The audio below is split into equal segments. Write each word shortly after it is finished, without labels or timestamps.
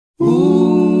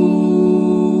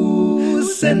Ooh,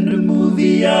 send a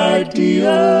movie idea.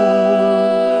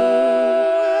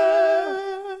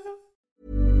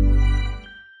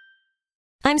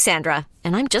 I'm Sandra,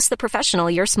 and I'm just the professional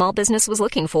your small business was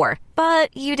looking for.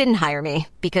 But you didn't hire me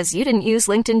because you didn't use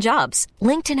LinkedIn Jobs.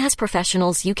 LinkedIn has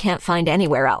professionals you can't find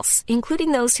anywhere else,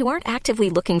 including those who aren't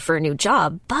actively looking for a new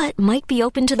job, but might be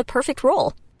open to the perfect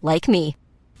role, like me.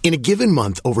 In a given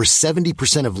month, over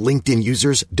 70% of LinkedIn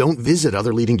users don't visit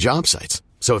other leading job sites.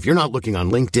 So if you're not looking on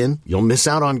LinkedIn, you'll miss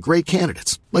out on great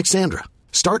candidates like Sandra.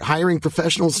 Start hiring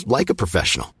professionals like a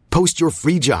professional. Post your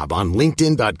free job on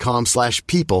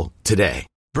linkedin.com/people today.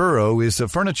 Burrow is a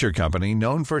furniture company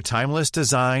known for timeless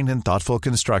design and thoughtful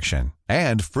construction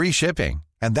and free shipping,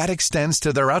 and that extends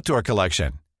to their outdoor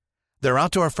collection. Their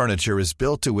outdoor furniture is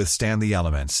built to withstand the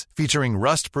elements, featuring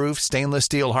rust-proof stainless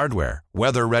steel hardware,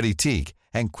 weather-ready teak,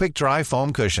 and quick-dry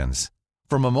foam cushions.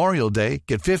 For Memorial Day,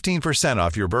 get 15%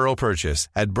 off your Burrow purchase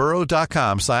at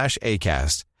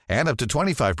burrow.com/ACAST and up to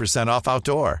 25% off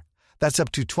outdoor. That's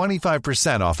up to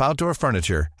 25% off outdoor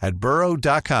furniture at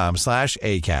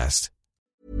burrow.com/ACAST.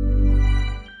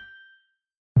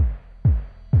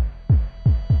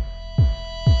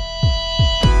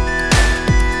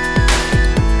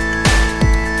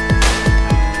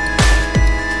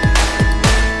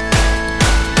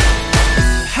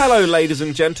 Hello, ladies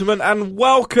and gentlemen, and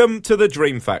welcome to the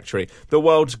Dream Factory, the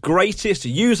world's greatest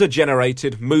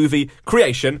user-generated movie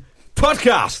creation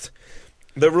podcast.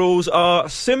 The rules are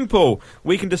simple.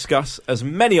 We can discuss as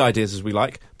many ideas as we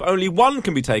like, but only one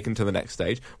can be taken to the next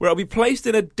stage, where it'll be placed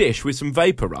in a dish with some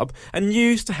vapor rub and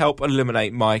used to help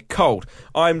eliminate my cold.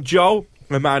 I'm Joel,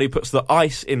 a man who puts the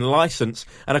ice in license,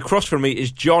 and across from me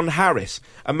is John Harris,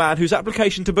 a man whose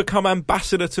application to become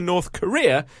ambassador to North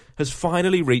Korea has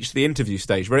finally reached the interview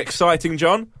stage. Very exciting,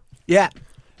 John. Yeah,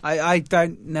 I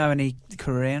don't know any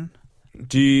Korean.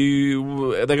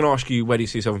 They're going to ask you, where do you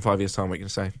see yourself in 5 years' time? What are you going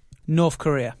to say? North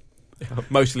Korea.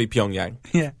 Mostly Pyongyang.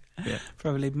 Yeah.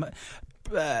 Probably.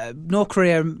 North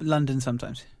Korea, London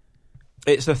sometimes.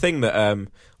 It's the thing that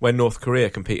when North Korea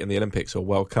compete in the Olympics or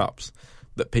World Cups,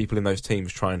 that people in those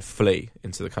teams try and flee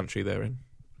into the country they're in.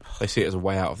 They see it as a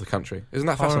way out of the country. Isn't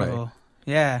that fascinating? Horrible.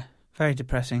 Yeah, very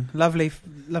depressing. Lovely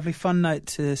fun note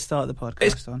to start the podcast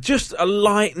it's on. Just a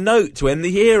light note to end the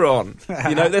year on.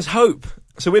 You know, there's hope.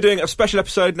 So we're doing a special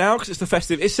episode now because it's the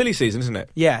festive... It's silly season, isn't it?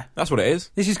 Yeah. That's what it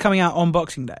is. This is coming out on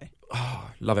Boxing Day.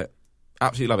 Oh, love it.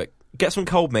 Absolutely love it. Get some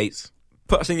cold meats,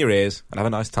 put us in your ears, and have a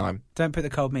nice time. Don't put the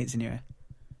cold meats in your ear.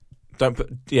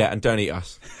 And don't eat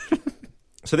us.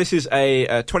 So this is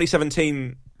a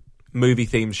 2017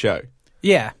 movie-themed show.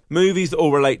 Yeah. Movies that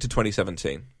all relate to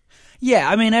 2017. Yeah,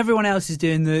 I mean, everyone else is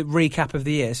doing the recap of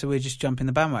the year, so we're just jumping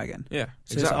the bandwagon. Yeah,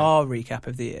 so exactly. It's our recap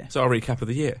of the year. It's our recap of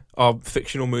the year. Our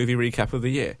fictional movie recap of the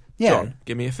year. Yeah. John,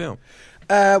 give me a film.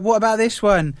 What about this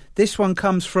one? This one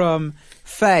comes from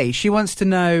Faye. She wants to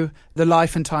know the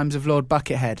life and times of Lord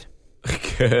Buckethead.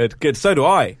 Good. So do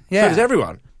I. Yeah. So does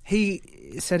everyone. He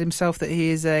said himself that he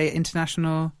is a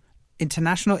intergalactic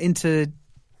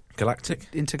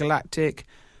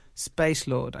space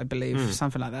lord, I believe,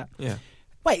 something like that. Yeah.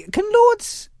 Wait, can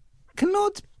lords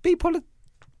be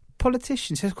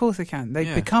politicians? Of course they can.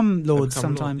 They become lords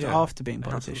sometimes after being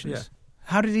politicians. Yeah.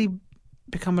 How did he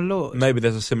become a lord? Maybe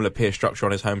there's a similar peer structure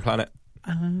on his home planet.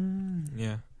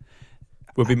 Yeah.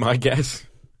 Would be my guess.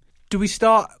 Do we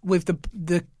start with the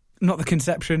not the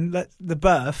conception, the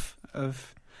birth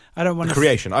of... I don't want to...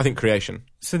 Creation. I think creation.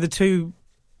 So the two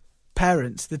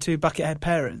parents, the two Buckethead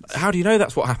parents. How do you know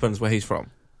that's what happens where he's from?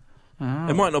 Oh.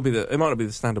 It might not be the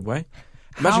standard way.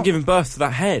 Imagine giving birth to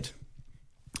that head.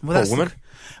 Poor woman.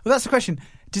 Well, that's the question.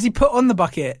 Does he put on the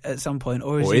bucket at some point,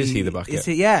 or is he the bucket? Is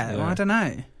he? Yeah. Well, I don't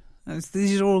know.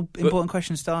 These are all important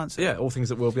questions to answer. Yeah, all things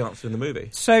that will be answered in the movie.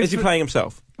 So is he playing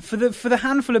himself? For the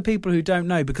handful of people who don't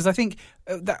know, because I think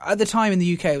at the time in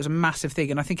the UK it was a massive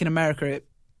thing, and I think in America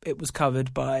it was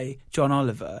covered by John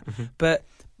Oliver. Mm-hmm. But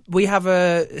we have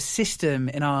a system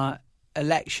in our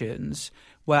elections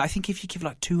where I think if you give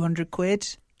like 200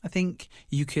 quid, I think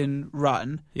you can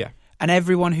run. Yeah. And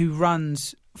everyone who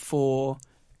runs for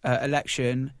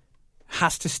election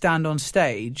has to stand on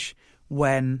stage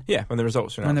when the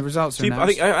results are announced.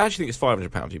 I actually think it's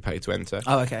 £500 you pay to enter.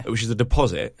 Oh, okay. Which is a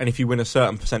deposit, and if you win a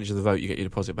certain percentage of the vote, you get your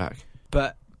deposit back.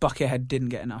 But Buckethead didn't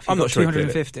get enough. I'm not sure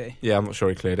 250. Yeah, I'm not sure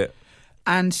he cleared it.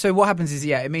 And so what happens is,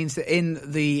 it means that in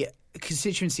the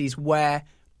constituencies where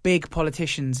big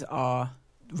politicians are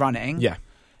running,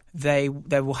 they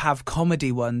will have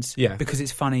comedy ones because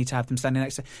it's funny to have them standing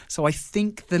next to. So I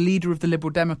think the leader of the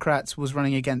Liberal Democrats was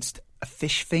running against a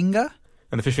fish finger.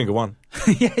 And the fish finger won.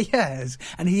 Yes.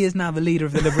 And he is now the leader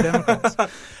of the Liberal Democrats.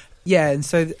 Yeah,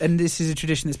 and this is a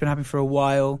tradition that's been happening for a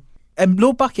while.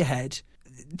 Lord Buckethead,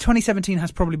 2017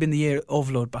 has probably been the year of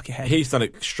Lord Buckethead. He's done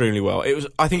extremely well.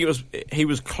 He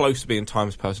was close to being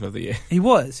Times Person of the Year. He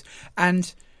was,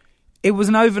 and it was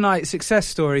an overnight success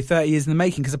story, 30 years in the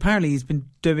making, because apparently he's been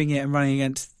doing it and running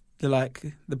against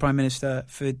the Prime Minister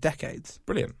for decades.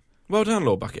 Brilliant. Well done,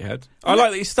 Lord Buckethead. I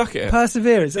like that he stuck at it.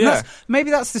 Perseverance. And Yeah. maybe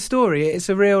that's the story. It's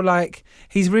a real,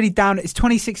 he's really down. It's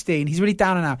 2016. He's really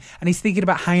down and out. And he's thinking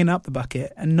about hanging up the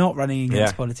bucket and not running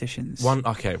against politicians. One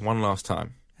last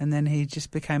time. And then he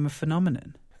just became a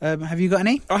phenomenon. Have you got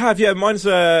any? I have, yeah. Mine's...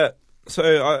 So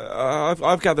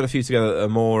I've gathered a few together that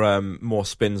are more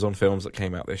spins on films that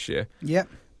came out this year. Yep.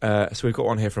 So we've got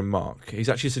one here from Mark. He's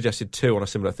actually suggested two on a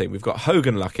similar theme. We've got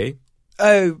Hogan Lucky.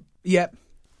 Oh, yep.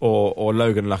 Or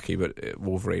Logan Lucky, but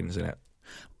Wolverine's in it.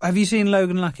 Have you seen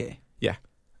Logan Lucky? Yeah.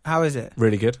 How is it?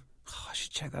 Really good. Oh, I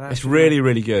should check that out. It's really,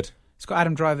 really good. It's got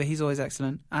Adam Driver. He's always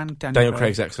excellent. And Daniel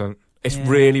Craig's excellent. It's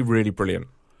really, really brilliant.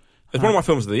 It's one of my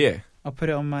films of the year. I'll put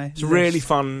it on my It's a really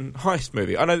fun heist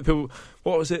movie. I know that people...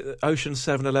 What was it? Ocean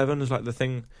 7-Eleven is like the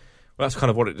thing... Well, that's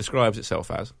kind of what it describes itself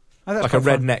as. Oh, like a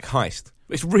redneck heist.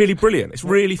 It's really brilliant. It's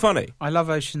really funny. I love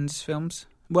Ocean's films.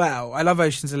 Well, I love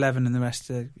Ocean's 11 and the rest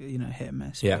are, hit and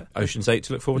miss. Yeah, Ocean's 8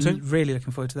 to look forward to. Really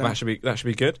looking forward to that. That should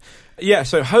be good. Yeah,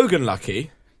 so Hogan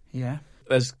Lucky. Yeah.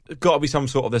 There's got to be some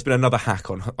sort of... There's been another hack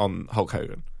on Hulk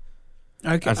Hogan.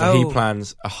 Okay. And so he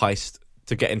plans a heist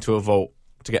to get into a vault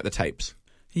to get the tapes.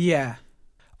 Yeah.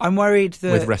 I'm worried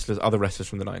that... With other wrestlers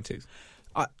from the 90s.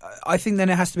 I think then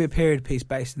it has to be a period piece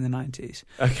based in the 90s.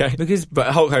 Okay. Because but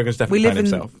Hulk Hogan's definitely playing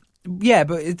himself. Yeah,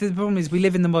 but the problem is we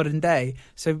live in the modern day,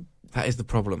 so... That is the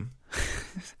problem.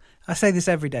 I say this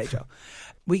every day, Joel.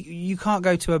 You can't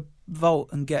go to a vault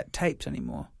and get tapes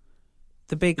anymore.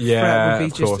 The big threat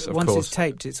would be once it's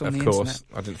taped, it's on the internet. Of course,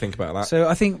 I didn't think about that. So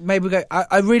I think maybe we go...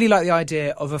 I really like the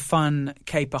idea of a fun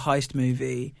caper heist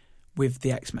movie with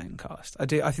the X-Men cast. I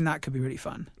do. I think that could be really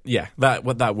fun. Yeah, that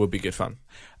would be good fun.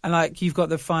 And you've got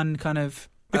the fun kind of...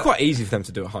 It'd be quite easy for them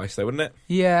to do a heist though, wouldn't it?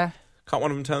 Yeah. Can't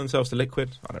one of them turn themselves to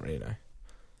liquid? I don't really know.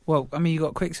 Well, I mean, you've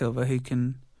got Quicksilver who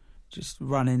can just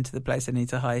run into the place they need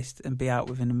to heist and be out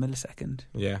within a millisecond.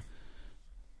 Yeah.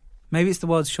 Maybe it's the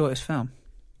world's shortest film.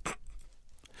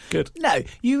 Good. No,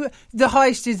 the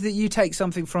heist is that you take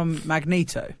something from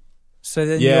Magneto. So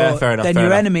then fair enough.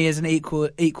 Your enemy is on an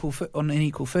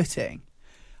equal footing.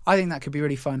 I think that could be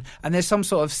really fun. And there's some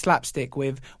sort of slapstick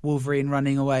with Wolverine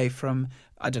running away from,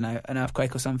 I don't know, an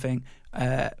earthquake or something.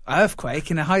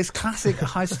 Earthquake in a classic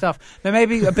heist stuff. Then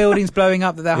maybe a building's blowing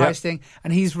up that they're heisting,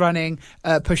 and he's running,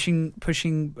 pushing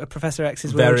Professor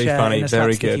X's wheelchair. Very funny, in a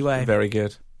very slapsticky good, way. very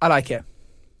good. I like it.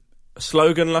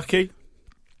 Slogan Lucky.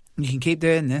 You can keep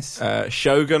doing this.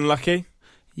 Shogun Lucky.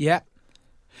 Yeah.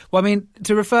 Well, I mean,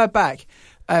 to refer back,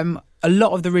 a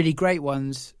lot of the really great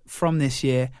ones from this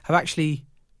year have actually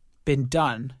been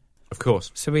done. Of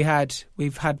course. So we've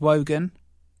had Wogan.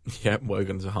 Yeah,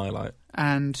 Wogan's a highlight.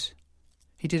 And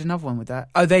he did another one with that.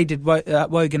 Oh, they did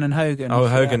Wogan and Hogan. Oh,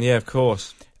 Hogan, yeah, of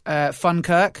course.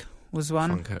 Funkirk was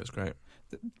one. Funkirk was great.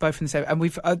 Both in the same.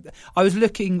 And I was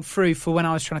looking through for when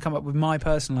I was trying to come up with my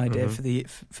personal idea for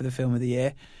the film of the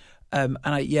year. And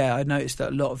I noticed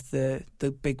that a lot of the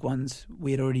big ones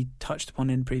we had already touched upon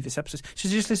in previous episodes. So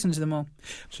just listen to them all.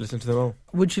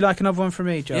 Would you like another one from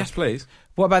me, Joe? Yes, please.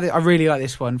 What about I really like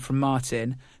this one from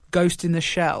Martin. Ghost in the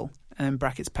Shell, and then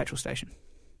brackets petrol station.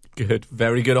 Good.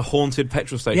 Very good. A haunted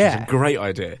petrol station is a great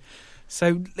idea.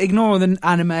 So ignore the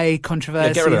anime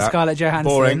controversy and Scarlett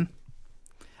Johansson. Boring.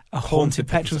 A haunted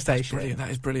petrol station. Brilliant. That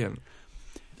is brilliant.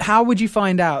 How would you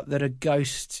find out that a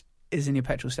ghost is in your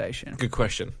petrol station? Good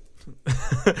question.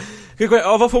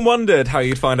 I've often wondered how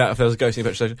you'd find out if there was a ghost in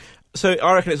your petrol station. So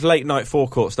I reckon it's late night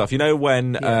forecourt stuff. You know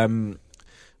when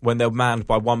they're manned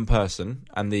by one person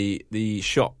and the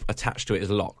shop attached to it is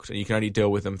locked and you can only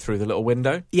deal with them through the little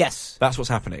window? Yes. That's what's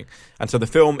happening. And so the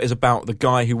film is about the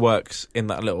guy who works in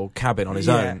that little cabin on his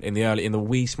own in the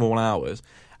wee small hours.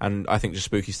 And I think just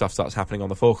spooky stuff starts happening on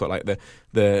the forecourt, like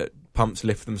the pumps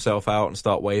lift themselves out and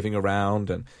start waving around,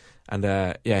 and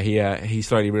he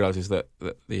slowly realises that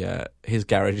his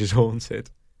garage is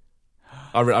haunted.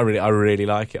 I really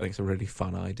like it. I think it's a really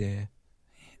fun idea.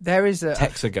 There is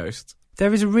a ghost.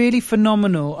 There is a really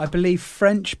phenomenal, I believe,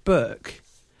 French book.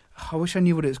 I wish I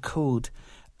knew what it was called.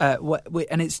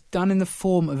 And it's done in the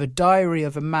form of a diary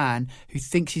of a man who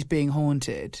thinks he's being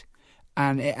haunted,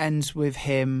 and it ends with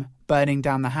him burning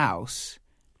down the house.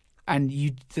 And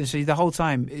so the whole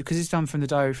time, because it's done from the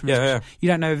diary from you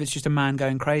don't know if it's just a man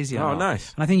going crazy or not.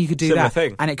 Nice. And I think you could do Similar that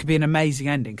thing. and it could be an amazing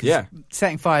ending. Cause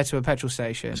setting fire to a petrol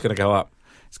station, it's going to go up.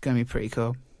 It's going to be pretty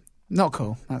cool. Not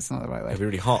cool. That's not the right way. It'll be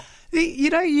really hot.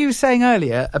 You were saying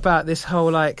earlier about this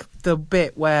whole, like, the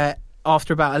bit where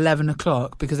after about 11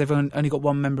 o'clock, because they've only got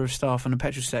one member of staff on a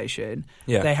petrol station,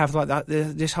 they have, like,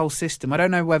 this whole system. I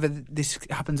don't know whether this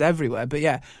happens everywhere, but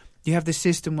yeah, you have this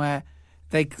system where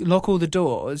they lock all the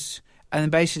doors and then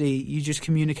basically you just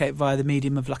communicate via the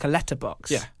medium of, like, a letterbox.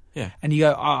 Yeah. Yeah. And you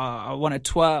go, I want a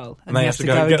twirl. And they you have to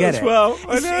go and get it. Twirl.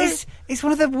 It's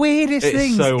one of the weirdest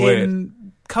things so weird.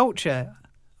 in culture.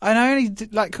 And I only,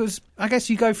 like, because I guess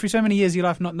you go through so many years of your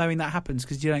life not knowing that happens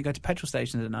because you don't go to petrol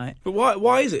stations at night. But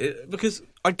why is it? Because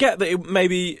I get that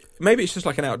maybe it's just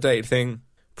like an outdated thing,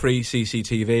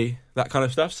 pre-CCTV, that kind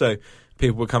of stuff. So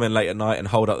people would come in late at night and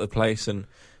hold up the place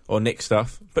or nick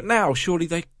stuff. But now, surely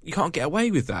you can't get away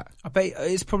with that. I bet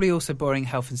it's probably also boring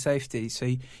health and safety, so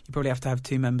you probably have to have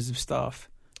 2 members of staff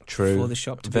for the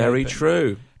shop to be Very open.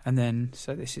 True. And then,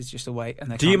 so this is just a wait.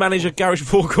 And do you manage a garage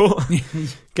forecourt?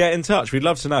 Get in touch. We'd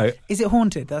love to know. Is it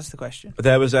haunted? That's the question.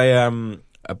 There was a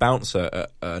bouncer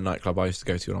at a nightclub I used to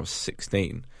go to when I was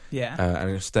 16. Yeah. And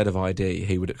instead of ID,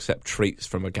 he would accept treats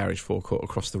from a garage forecourt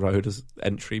across the road as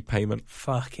entry payment.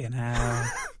 Fucking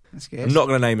hell. That's good. I'm not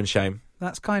going to name and shame.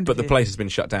 That's kind of. But the place has been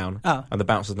shut down. Oh. And the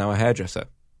bouncer's now a hairdresser.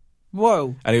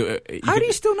 Whoa. And how do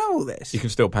you still know all this? You can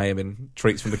still pay him in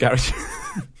treats from the garage.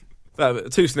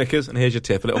 2 Snickers, and here's your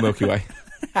tip, a little Milky Way.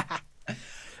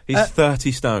 He's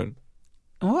 30 stone.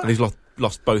 What? And he's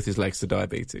lost both his legs to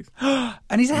diabetes.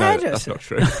 And he's a hairdresser? That's not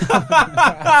true.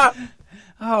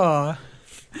 Oh.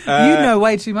 You know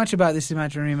way too much about this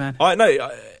imaginary man. I know.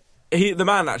 The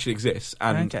man actually exists,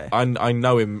 and okay. I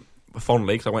know him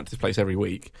fondly because I went to this place every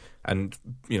week and,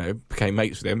 became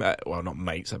mates with him. Well, not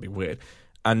mates, that'd be weird.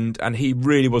 And he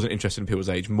really wasn't interested in people's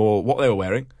age, more what they were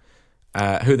wearing.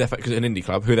 Because an indie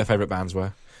club, who their favourite bands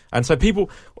were. And so people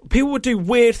would do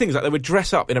weird things, like they would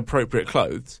dress up in appropriate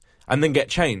clothes and then get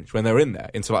changed when they were in there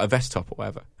into like a vest top or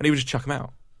whatever. And he would just chuck them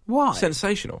out. Why?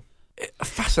 Sensational.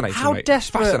 Fascinating, how mate.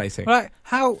 Desperate. Fascinating. Like,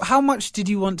 how much did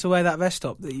you want to wear that vest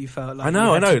top that you felt like I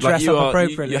know. to dress up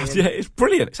appropriately? Yeah, it's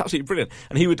brilliant. It's absolutely brilliant.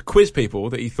 And he would quiz people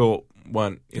that he thought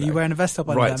weren't, Are you wearing a vest top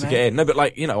on right that, to mate? get in. No, but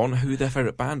on who their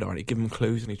favourite band are, and he'd give them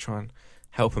clues and he'd try and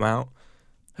help them out.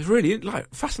 It's really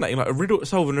fascinating, like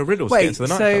solving a riddle to get into the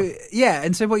nightclub.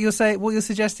 And so what you're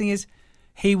suggesting is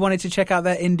he wanted to check out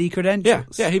their indie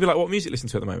credentials. Yeah, he'd be like, "What music listen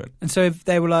to at the moment?" And so if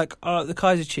they were like, "Oh, the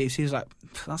Kaiser Chiefs," he was like,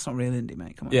 "That's not real indie,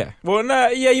 mate. Come on." Yeah, well, no,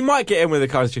 you might get in with the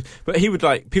Kaiser Chiefs, but he would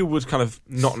people would kind of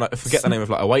not forget the name of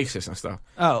like Oasis and stuff.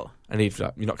 Oh, and he'd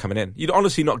like, "You're not coming in." You'd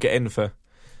honestly not get in for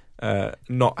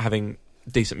not having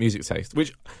decent music taste,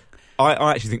 which.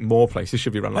 I actually think more places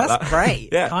should be run like that. That's great.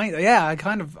 Yeah. I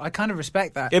kind of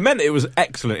respect that. It meant it was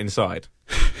excellent inside.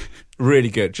 Really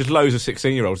good. Just loads of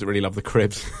 16-year-olds that really love the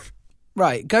Cribs.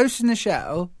 Right, Ghost in the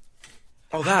Shell.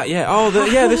 Oh, that, yeah. Oh,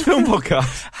 this film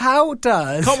podcast. How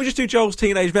does... Can't we just do Joel's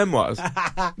teenage memoirs?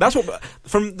 That's what...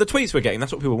 From the tweets we're getting,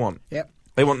 that's what people want. Yep.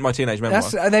 They want my teenage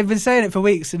memoirs. They've been saying it for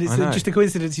weeks, and it's just a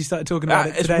coincidence you started talking about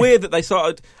it today. It's weird that they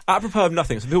started, apropos of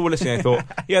nothing, so people were listening and thought,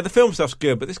 yeah, the film stuff's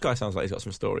good, but this guy sounds like he's got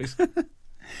some stories.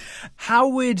 How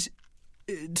would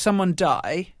someone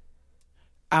die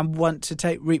and want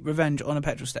to reap revenge on a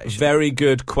petrol station? Very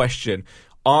good question.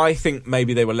 I think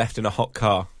maybe they were left in a hot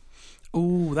car.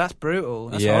 Ooh, that's brutal.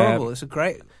 That's horrible. It's a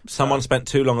great... Someone spent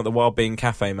too long at the Wild Bean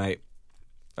Cafe, mate,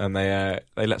 and they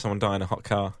let someone die in a hot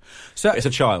car. So it's a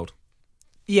child.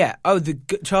 Yeah. Oh, the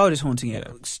child is haunting it.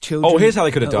 Yeah. Children. Oh, here's how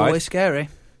they could have died. Always scary.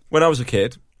 When I was a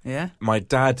kid, my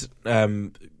dad. You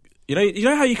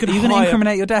know how you could. Are you going to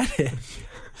incriminate your dad here?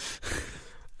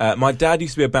 My dad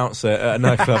used to be a bouncer at a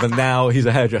nightclub, and now he's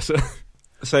a hairdresser.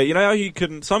 So you know how you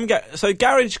can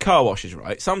garage car washes,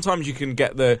 right? Sometimes you can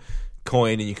get the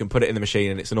coin and you can put it in the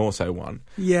machine, and it's an auto one.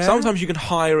 Yeah. Sometimes you can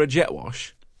hire a jet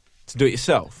wash to do it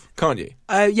yourself, can't you?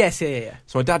 Yes, yeah.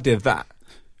 So my dad did that.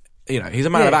 He's a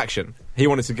man of action. He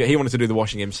wanted to do the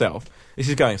washing himself. This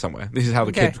is going somewhere. This is how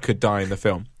the kid could die in the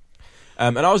film.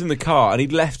 And I was in the car, and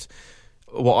he'd left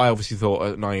what I obviously thought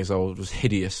at 9 years old was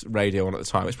hideous radio on at the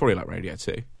time. It's probably like Radio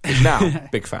 2. Which now,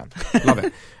 big fan. Love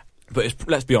it. But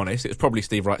let's be honest, it was probably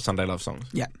Steve Wright's Sunday Love Songs.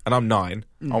 Yeah. And I'm 9.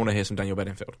 I want to hear some Daniel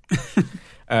Bedingfield. So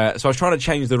I was trying to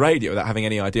change the radio without having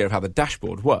any idea of how the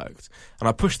dashboard worked. And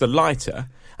I pushed the lighter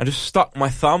and just stuck my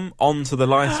thumb onto the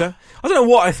lighter. I don't know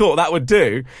what I thought that would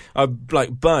do. I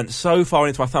burnt so far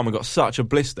into my thumb and got such a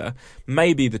blister.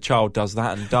 Maybe the child does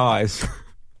that and dies.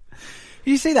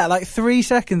 You see that 3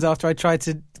 seconds after I tried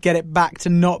to get it back to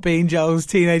not being Joel's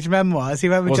teenage memoirs, he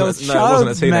went with Joel's child's memoirs. No, it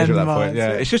wasn't a teenager at that point. Yeah,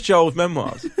 it's just Joel's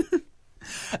memoirs.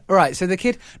 Right, so the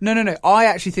kid... No. I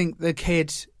actually think the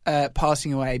kid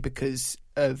passing away because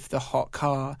of the hot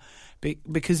car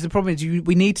Because the problem is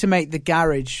we need to make the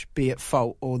garage be at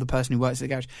fault, or the person who works at the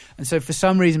garage. And so for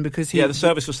some reason, because the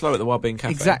service was slow at the Wellbeing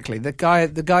Cafe. Exactly. The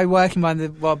guy working behind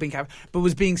the Wellbeing Cafe, but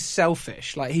was being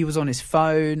selfish. Like, he was on his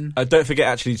phone. Don't forget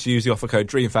actually to use the offer code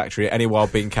Dream Factory at any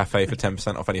Wellbeing Cafe for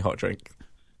 10% off any hot drink.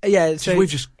 Yeah, so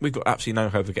we've got absolutely no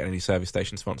hope of getting any service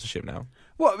station sponsorship now.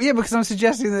 Well, yeah, because I'm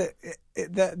suggesting that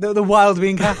the Wild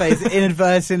Bean Cafe is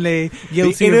inadvertently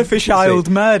guilty of child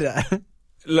murder.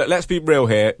 Look, let's be real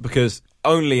here, because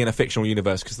only in a fictional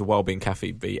universe could the Wellbeing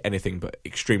Cafe be anything but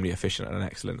extremely efficient and an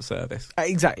excellent service.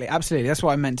 Exactly, absolutely. That's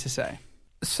what I meant to say.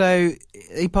 So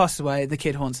he passes away. The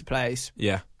kid haunts the place.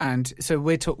 Yeah, and so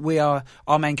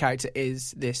our main character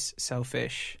is this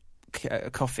selfish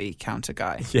coffee counter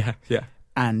guy. Yeah.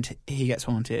 And he gets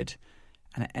haunted,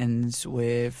 and it ends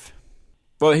with.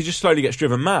 Well, he just slowly gets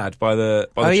driven mad by the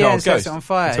child ghost. Sets it on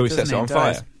fire until he sets it on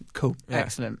fire. Cool, yeah.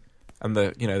 Excellent. And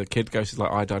the kid ghost is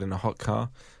like, I died in a hot car.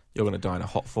 You're going to die in a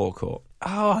hot forecourt.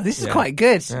 Oh, this is quite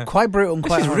good. Yeah. Quite brutal and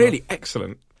quite This is horrible. really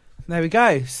excellent. There we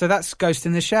go. So that's Ghost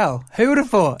in the Shell. Who would have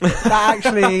thought that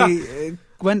actually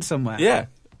went somewhere? Yeah.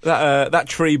 That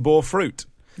tree bore fruit.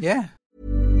 Yeah.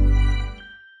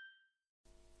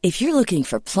 If you're looking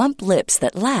for plump lips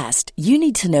that last, you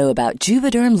need to know about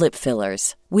Juvederm lip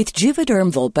fillers. With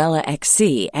Juvederm Volbella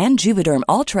XC and Juvederm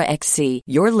Ultra XC,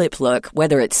 your lip look,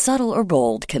 whether it's subtle or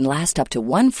bold, can last up to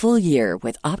 1 full year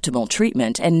with optimal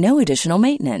treatment and no additional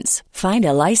maintenance. Find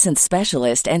a licensed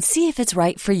specialist and see if it's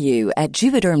right for you at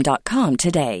Juvederm.com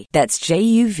today. That's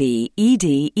JUVEDERM.com.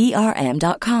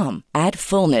 Add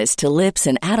fullness to lips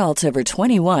in adults over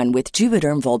 21 with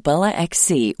Juvederm Volbella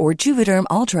XC or Juvederm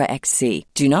Ultra XC.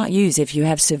 Do not use if you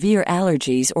have severe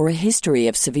allergies or a history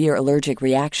of severe allergic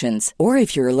reactions, or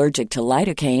if you're allergic to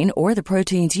lidocaine or the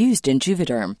proteins used in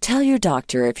Juvederm. Tell your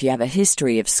doctor if you have a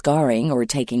history of scarring or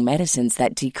taking medicines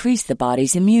that decrease the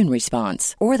body's immune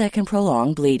response or that can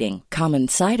prolong bleeding. Common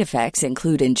side effects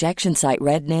include injection site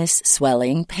redness,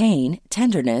 swelling, pain,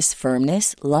 tenderness,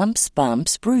 firmness, lumps,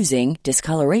 bumps, bruising,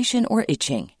 discoloration, or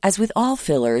itching. As with all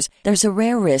fillers, there's a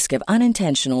rare risk of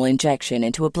unintentional injection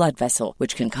into a blood vessel,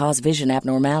 which can cause vision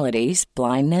abnormalities,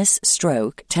 blindness,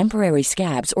 stroke, temporary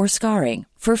scabs, or scarring.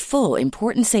 For full,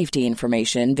 important safety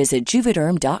information, visit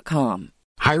Juvederm.com.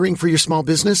 Hiring for your small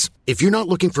business? If you're not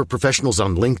looking for professionals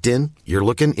on LinkedIn, you're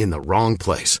looking in the wrong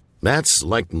place. That's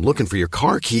like looking for your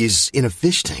car keys in a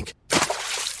fish tank.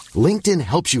 LinkedIn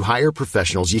helps you hire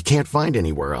professionals you can't find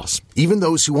anywhere else, even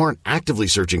those who aren't actively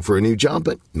searching for a new job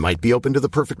but might be open to the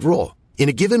perfect role. In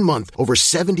a given month, over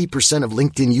 70% of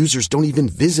LinkedIn users don't even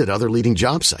visit other leading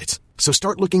job sites. So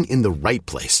start looking in the right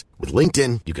place. With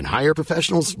LinkedIn, you can hire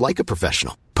professionals like a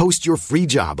professional. Post your free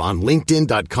job on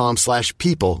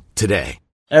linkedin.com/people today.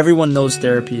 Everyone knows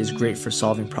therapy is great for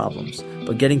solving problems,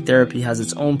 but getting therapy has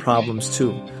its own problems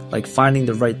too, like finding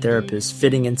the right therapist,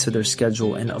 fitting into their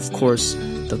schedule, and of course,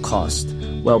 the cost.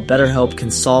 Well, BetterHelp can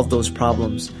solve those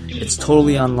problems. It's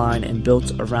totally online and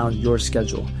built around your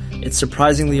schedule. It's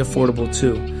surprisingly affordable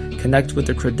too. Connect with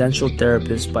a credentialed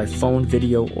therapist by phone,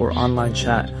 video, or online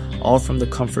chat, all from the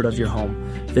comfort of your home.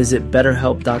 Visit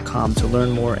BetterHelp.com to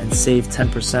learn more and save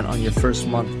 10% on your first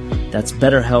month. That's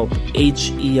BetterHelp,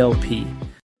 H-E-L-P.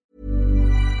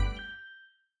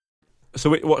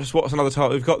 So what's another title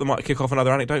we've got that might kick off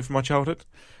another anecdote from my childhood?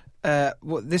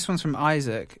 This one's from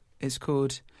Isaac. It's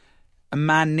called A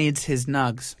Man Needs His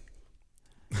Nugs.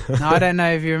 Now, I don't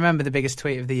know if you remember the biggest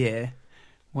tweet of the year.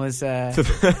 Was What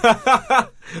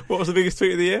was the biggest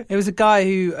tweet of the year? It was a guy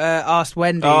who asked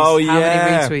Wendy's how many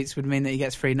retweets would mean that he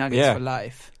gets free nuggets for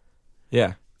life.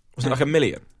 Yeah. Was it like 1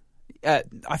 million? I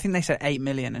think they said 8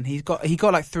 million, and he got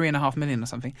like 3.5 million or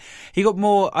something. He got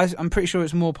more. I'm pretty sure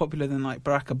it's more popular than like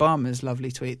Barack Obama's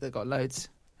lovely tweet that got loads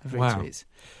of retweets.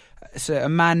 Wow. So A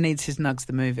Man Needs His Nugs,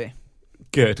 the movie.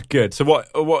 Good. So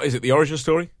what is it? The origin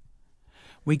story?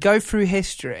 We go through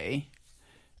history.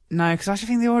 No, because I actually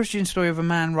think the origin story of a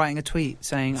man writing a tweet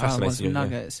saying, "I want some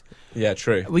nuggets." Yeah,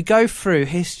 true. We go through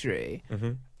history,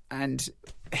 and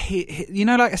he, you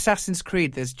know, like Assassin's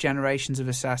Creed, there's generations of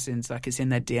assassins, like it's in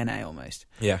their DNA almost.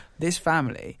 Yeah. This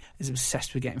family is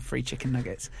obsessed with getting free chicken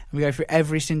nuggets. And we go through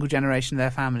every single generation of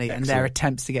their family and their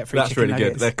attempts to get free chicken nuggets. That's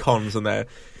really good. Their cons and I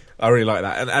really like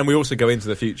that. And we also go into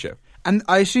the future. And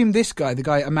I assume this guy, the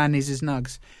guy A Man Needs His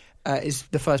Nugs, is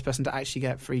the first person to actually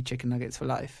get free chicken nuggets for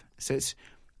life. So it's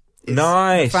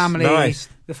nice.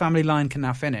 The family line can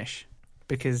now finish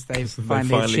because they've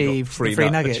finally achieved free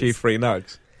nuggets. Achieved free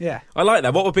nugs. Yeah, I like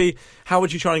that. How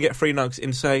would you try and get free nugs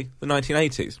in, say, the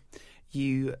 1980s?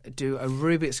 you do a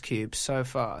Rubik's Cube so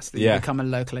fast that you become a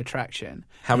local attraction.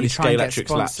 How many try and get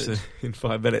Scalextric laps sponsored. in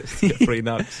 5 minutes to get free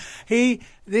nugs?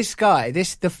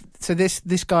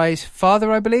 This guy's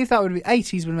father, I believe, that would be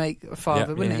 80s would make a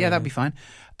father, wouldn't it? Yeah, that'd be fine.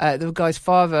 The guy's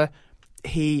father,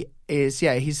 he's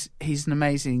an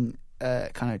amazing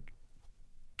kind of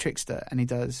trickster, and he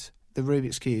does the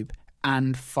Rubik's Cube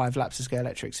and 5 laps of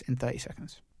Scalextrics in 30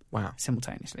 seconds. Wow.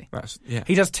 Simultaneously.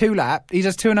 He does 2.5 laps.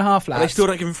 And they still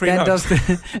don't give him free then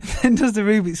nugs. then does the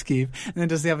Rubik's Cube, and then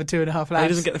does the other 2.5 laps. And he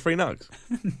doesn't get the free nugs.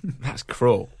 That's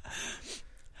cruel.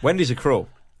 Wendy's are cruel.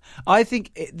 I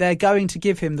think they're going to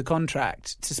give him the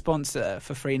contract to sponsor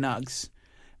for free nugs,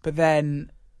 but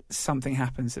then something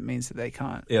happens that means that they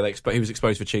can't. Yeah, he was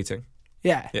exposed for cheating.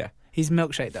 Yeah. Yeah. He's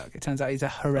Milkshake Dog. It turns out he's a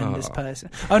horrendous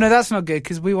person. Oh, no, that's not good,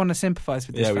 because we want to sympathise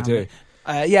with this family. We do.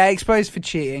 Exposed for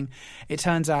cheating. It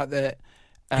turns out that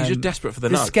he's just desperate for the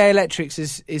nugs.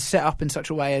 Scalextrics is set up in such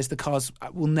a way as the cars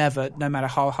will never, no matter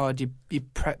how hard you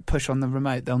push on the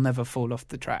remote, they'll never fall off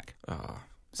the track. Oh,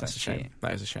 that's a shame.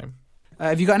 That is a shame.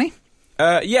 Have you got any?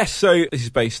 Yes, so this is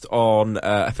based on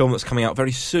a film that's coming out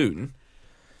very soon.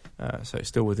 So it's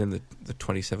still within the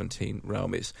 2017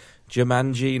 realm. It's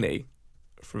Jumanji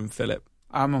from Philip.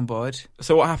 I'm on board.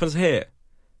 So what happens here?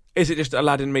 Is it just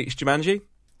Aladdin meets Jumanji?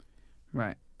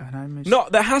 Right. No,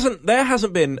 there hasn't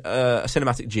been a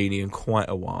cinematic genie in quite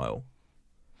a while.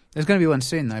 There's going to be one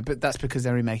soon, though, but that's because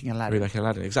they're remaking Aladdin.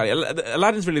 Exactly.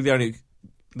 Aladdin's really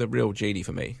the real genie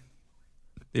for me.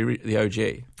 The OG,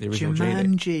 the original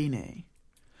Jumanji.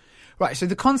 Right, so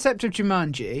the concept of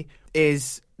Jumanji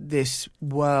is this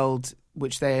world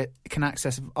which they can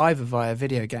access either via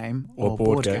video game or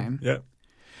board game. Yeah.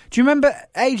 Do you remember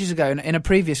ages ago in a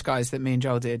previous guys that me and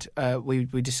Joel did, we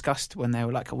discussed when they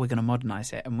were like, we're going to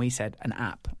modernise it, and we said an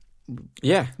app.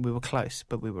 Yeah. We were close,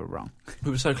 but we were wrong.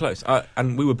 We were so close,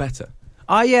 and we were better.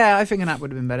 Yeah, I think an app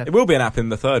would have been better. It will be an app in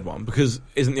the third one, because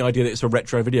isn't the idea that it's a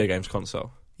retro video games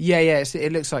console? Yeah,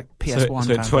 it looks like PS1.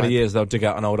 So in 20 years, they'll dig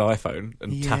out an old iPhone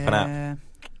and tap an app.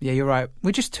 Yeah, you're right.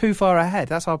 We're just too far ahead.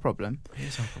 That's our problem. It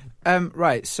is our problem.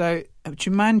 Right, so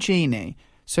Jumanji.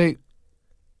 So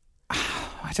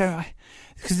because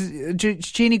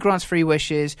Genie grants 3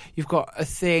 wishes. You've got a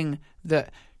thing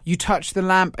that you touch the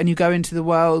lamp and you go into the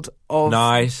world of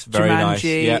very Jumanji, nice.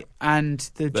 Yep. And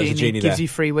the There's genie gives there. you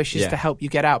 3 wishes to help you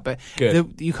get out. But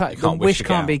the wish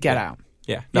can't be get out.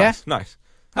 Yeah, nice.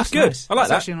 That's good. Nice. I like That's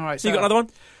that. Actually all right. So you got another one?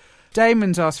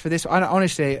 Damon's asked for this.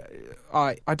 Honestly,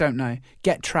 I don't know.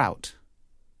 Get trout.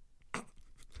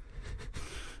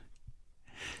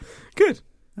 Good.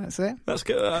 That's it. That's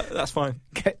good. That's fine.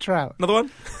 Get trout. Another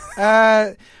one?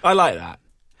 I like that.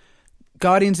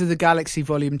 Guardians of the Galaxy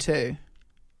Volume 2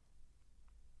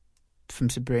 from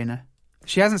Sabrina.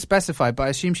 She hasn't specified, but I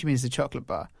assume she means the chocolate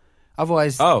bar.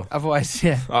 Otherwise, yeah.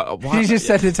 She just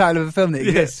said the title of a film that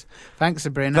exists. Thanks,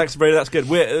 Sabrina. That's good.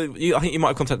 I think you might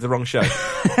have contacted the wrong show.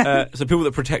 So people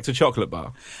that protect a chocolate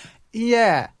bar.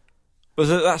 Yeah. But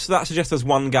that suggests there's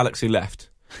one galaxy left.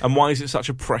 And why is it such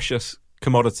a precious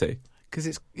commodity?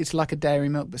 Because it's like a dairy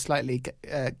milk, but slightly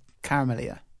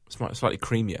caramellier. Slightly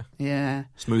creamier. Yeah.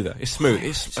 Smoother. It's smooth.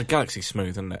 It's a galaxy smooth,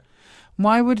 isn't it?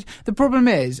 The problem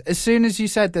is, as soon as you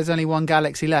said there's only one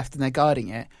galaxy left and they're guarding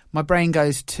it, my brain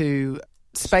goes to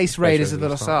Space Raiders of the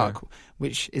Lost Ark,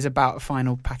 which is about a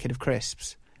final packet of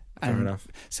crisps. Fair enough.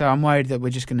 So I'm worried that we're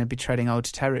just going to be treading old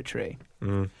territory.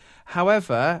 Mm.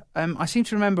 However, I seem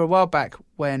to remember a while back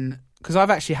because I've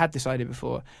actually had this idea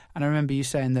before, and I remember you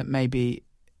saying that maybe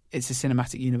it's a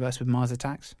cinematic universe with Mars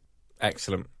attacks.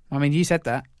 Excellent. I mean, you said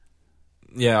that.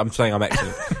 Yeah, I'm saying I'm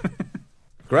excellent.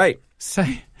 Great. So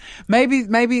maybe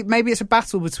it's a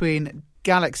battle between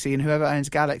Galaxy and whoever owns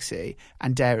Galaxy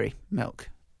and dairy milk,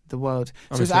 the world.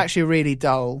 So it's actually a really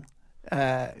dull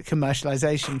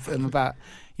commercialization film about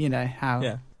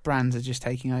how brands are just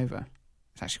taking over.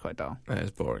 It's actually quite dull. It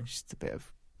is boring. Just a bit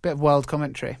of world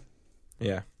commentary.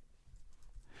 Yeah.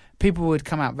 People would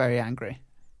come out very angry,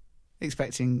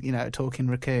 expecting a talking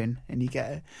raccoon, and you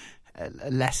get a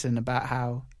lesson about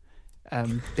how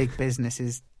big business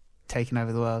is taking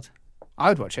over the world. I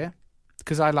would watch it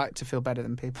because I like to feel better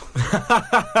than people.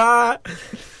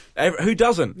 Who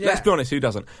doesn't? Yeah. Let's be honest, who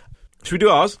doesn't? Should we do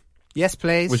ours? Yes,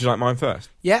 please. Would you like mine first?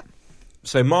 Yeah.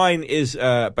 So mine is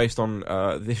based on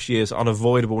this year's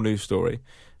unavoidable news story,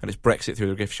 and it's Brexit through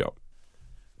the gift shop.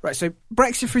 Right, so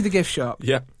Brexit through the gift shop.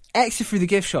 Yeah. Exit through the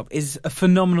gift shop is a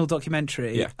phenomenal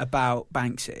documentary about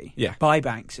Banksy. Yeah. By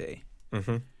Banksy.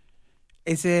 Mm-hmm.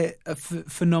 Is it a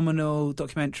phenomenal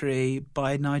documentary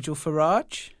by Nigel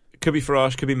Farage? Could be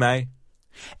Farage, could be May.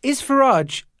 Is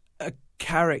Farage a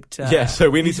character? Yeah, so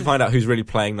we need to find out who's really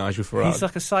playing Nigel Farage. He's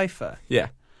like a cipher. Yeah.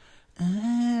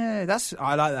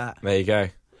 I like that. There you go.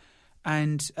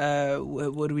 And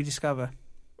what do we discover?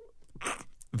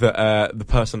 That the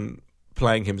person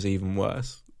playing him is even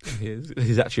worse.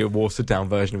 He's actually a watered down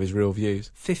version of his real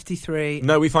views. 53.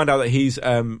 No, we find out that he's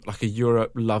like a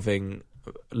Europe-loving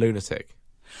lunatic.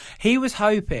 He was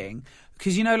hoping,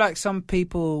 because like some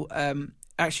people,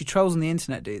 actually trolls on the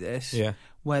internet do this,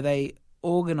 where they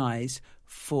organise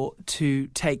to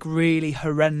take really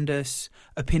horrendous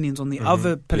opinions on the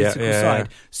other political side,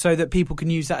 so that people can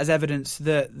use that as evidence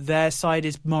that their side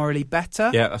is morally better.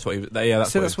 Yeah, that's what he was.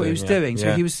 That's what he was doing.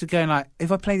 So he was going like,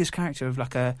 if I play this character of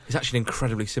like a, he's actually an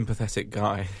incredibly sympathetic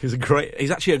guy. He's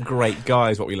actually a great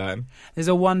guy, is what we learn. There's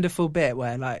a wonderful bit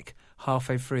where like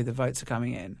halfway through the votes are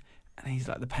coming in, and he's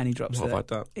like, the penny drops. What have I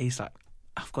done? He's like,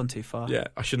 I've gone too far. Yeah,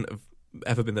 I shouldn't have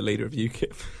ever been the leader of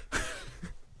UKIP.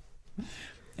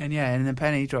 And the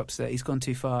penny drops that he's gone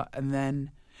too far, and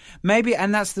then maybe,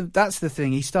 and that's the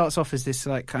thing. He starts off as this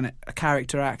like kind of a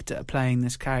character actor playing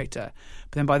this character,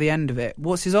 but then by the end of it,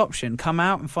 what's his option? Come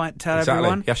out and tell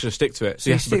everyone. He has to stick to it.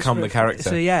 So he has to become the character.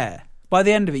 So by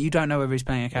the end of it, you don't know whether he's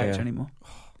playing a character anymore.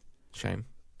 Shame.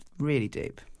 Really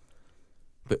deep.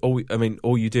 But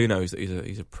all you do know is that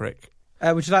he's a prick.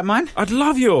 Would you like mine? I'd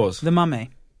love yours. The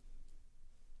Mummy.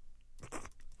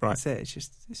 Right. That's it. It's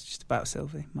just about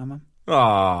Sylvie, my mum.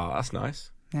 Ah, that's nice.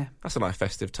 Yeah. That's a nice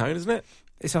festive tone, isn't it?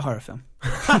 It's a horror film.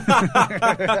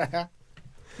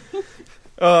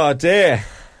 Oh, dear.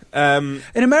 In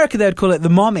America, they'd call it The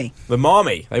Mommy. The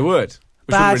Mommy, they would.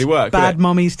 Which wouldn't really work. Bad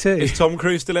mummies, too. Is Tom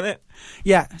Cruise still in it?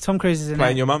 Yeah, Tom Cruise is in it.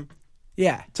 Playing your mum?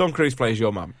 Yeah. Tom Cruise plays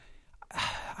your mum.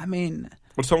 I mean...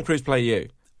 Will Tom Cruise play you?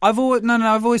 I've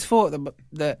always thought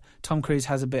that Tom Cruise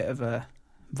has a bit of a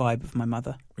vibe of my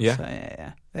mother. Yeah? So,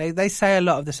 yeah. They say a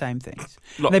lot of the same things.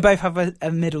 They both have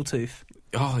a middle tooth.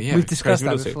 Oh, yeah. We've discussed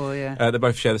that before, They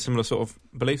both share the similar sort of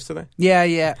beliefs, do they? Yeah,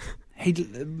 yeah.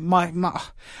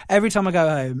 Every time I go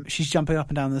home, she's jumping up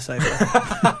and down the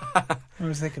sofa.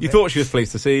 You thought she was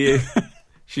pleased to see you.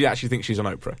 She actually thinks she's on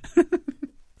Oprah.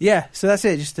 Yeah, so that's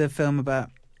it. Just a film about...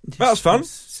 That was fun.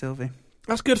 Sylvie.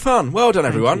 That's good fun. Well done,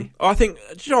 everyone. I think...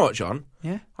 Do you know what, John?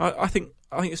 Yeah? I think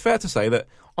it's fair to say that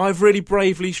I've really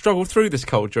bravely struggled through this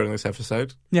cold during this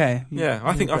episode. Yeah.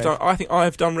 I think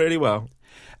I've done really well.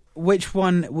 Which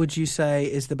one would you say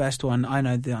is the best one? I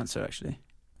know the answer, actually.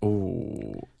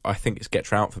 Oh, I think it's Get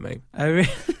Trout for me. Oh, really?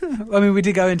 I mean, we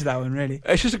did go into that one, really.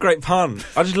 It's just a great pun.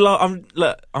 I just love...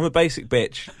 I'm a basic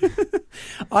bitch.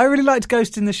 I really liked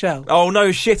Ghost in the Shell. Oh,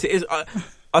 no, shit, it is...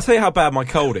 I'll tell you how bad my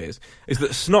cold is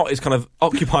that snot is kind of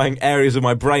occupying areas of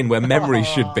my brain where memory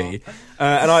should be.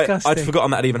 And I'd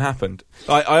forgotten that had even happened.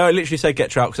 I literally say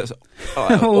Get Trout because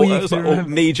that's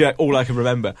knee-jerk, all I can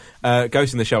remember.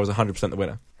 Ghost in the Shell was 100% the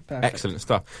winner. Perfect. Excellent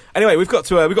stuff. Anyway, we've got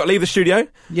to leave the studio.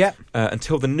 Yep.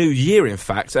 Until the new year, in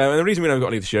fact. And the reason we know we've got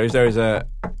to leave the studio is there is a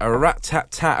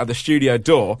rat-tat-tat at the studio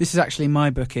door. This is actually my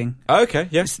booking. Oh, okay,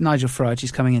 yeah. It's Nigel Farage.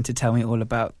 He's coming in to tell me all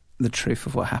about the truth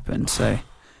of what happened. So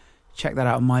check that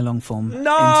out on my long form.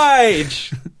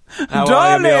 Nige! How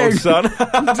are you, my old son?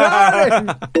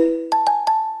 Darling!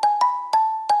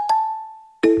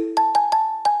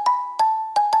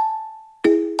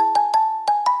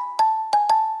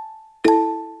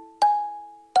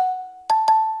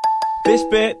 This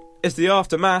bit is the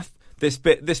aftermath. This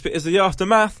bit is the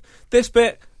aftermath. This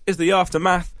bit is the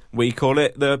aftermath. We call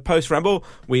it the post-ramble.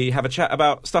 We have a chat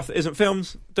about stuff that isn't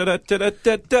films.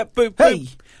 Boop, hey,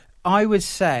 I would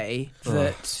say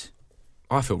that...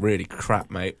 I feel really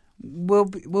crap, mate. We'll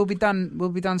be done. We'll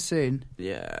be done soon.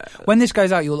 Yeah. When this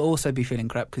goes out, you'll also be feeling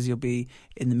crap because you'll be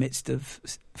in the midst of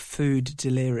food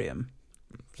delirium.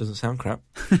 Doesn't sound crap.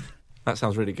 That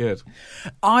sounds really good.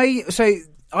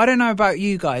 I don't know about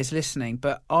you guys listening,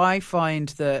 but I find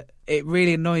that it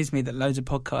really annoys me that loads of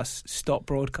podcasts stop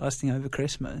broadcasting over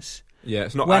Christmas. Yeah,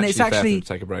 it's not fair to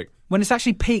take a break. When it's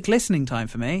actually peak listening time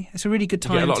for me, it's a really good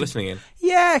time. You get a lot of listening in.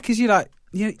 Yeah, because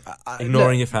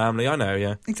ignoring your family, I know,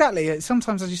 yeah. Exactly.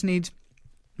 Sometimes I just need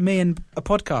me and a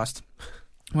podcast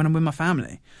when I'm with my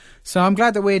family. So I'm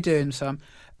glad that we're doing some.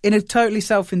 In a totally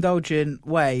self-indulgent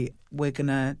way, we're going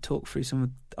to talk through some of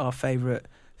our favourite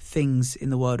things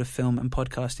in the world of film and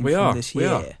podcasting this year.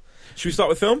 We are. Should we start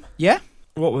with film? Yeah.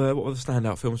 What were the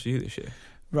standout films for you this year?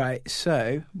 Right,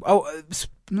 so... it's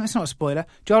not a spoiler.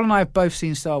 Joel and I have both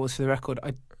seen Star Wars, for the record.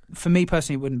 For me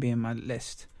personally, it wouldn't be in my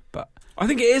list, but... I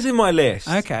think it is in my list.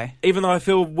 Okay. Even though I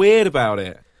feel weird about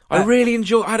it. I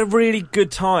had a really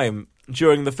good time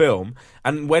during the film,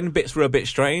 and when bits were a bit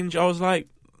strange, I was like...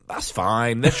 That's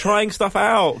fine. They're trying stuff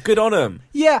out. Good on them.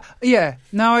 Yeah.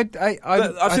 No, I've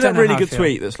seen that really good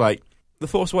tweet that's like, The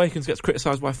Force Awakens gets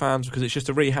criticised by fans because it's just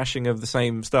a rehashing of the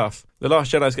same stuff. The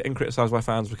Last Jedi's getting criticised by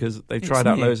fans because they've tried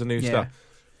out loads of new stuff.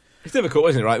 It's difficult,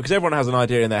 isn't it, right? Because everyone has an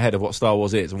idea in their head of what Star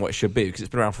Wars is and what it should be, because it's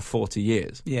been around for 40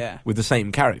 years. Yeah. With the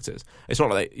same characters. It's not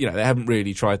like they haven't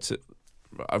really tried to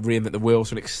reinvent the wheel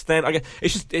to an extent. I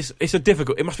guess it's a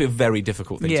difficult. It must be a very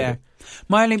difficult thing to do.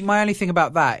 My only thing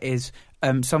about that is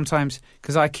sometimes,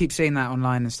 because I keep seeing that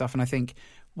online and stuff, and I think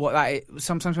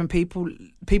sometimes when people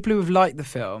who have liked the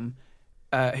film,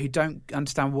 who don't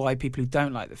understand why people who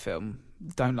don't like the film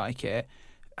don't like it,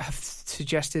 have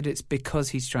suggested it's because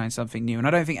he's trying something new. And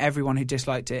I don't think everyone who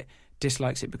dislikes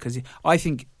it because I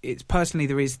think it's personally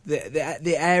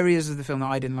the areas of the film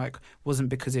that I didn't like wasn't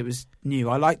because it was new.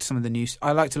 I liked a lot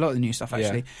of the new stuff,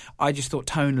 actually. Yeah. I just thought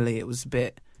tonally it was a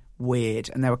bit weird,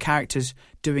 and there were characters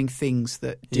doing things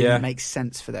that didn't make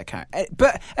sense for their character.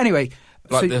 But anyway,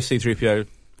 like the C-3PO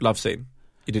love scene,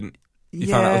 you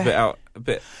found that was a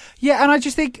bit. Yeah, and I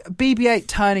just think BB-8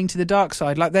 turning to the dark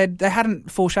side, like they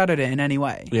hadn't foreshadowed it in any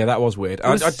way. Yeah, that was weird.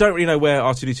 I don't really know where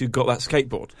R2-D2 got that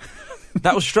skateboard.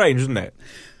 That was strange, wasn't it?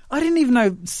 I didn't even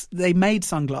know they made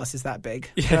sunglasses that big.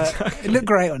 Yeah, exactly. It looked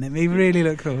great on him. He really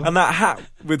looked cool. And that hat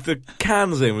with the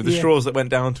cans in, with the straws that went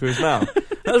down to his mouth.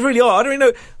 That was really odd. I don't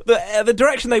really know the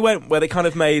direction they went, where they kind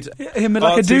of made him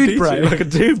like a dude bro. Like a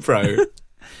dude bro.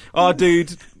 Our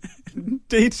dude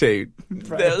D2.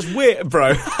 That was weird,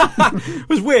 bro. It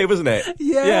was weird, wasn't it?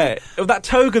 Yeah. Yeah. That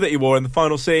toga that he wore in the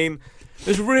final scene, it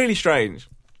was really strange.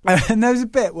 And there was a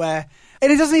bit where...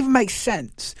 And it doesn't even make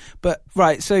sense. But,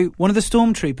 right, so one of the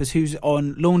stormtroopers who's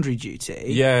on laundry duty...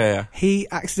 Yeah. He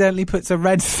accidentally puts a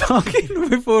red sock in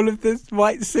with all of the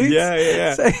white suits.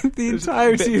 Yeah. So the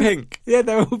entire... A bit pink. Yeah,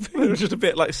 they're all pink. It was just a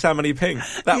bit like salmon-y pink.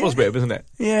 That was weird, wasn't it?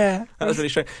 Yeah. That was really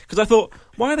strange. Because I thought,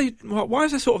 why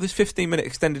is there sort of this 15-minute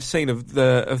extended scene of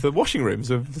the washing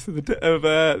rooms of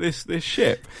this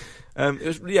ship? It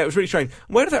was really strange.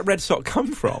 Where did that red sock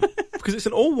come from? Because it's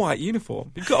an all-white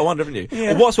uniform. You've got to wonder, haven't you?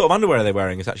 Yeah. Well, what sort of underwear are they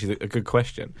wearing is actually a good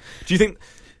question. Do you think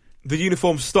the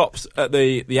uniform stops at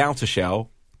the outer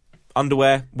shell?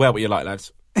 Underwear, wear what you like,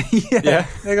 lads. Yeah?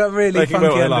 They got really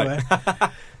funky underwear.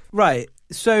 Like. Right,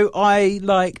 so I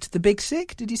liked The Big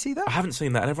Sick. Did you see that? I haven't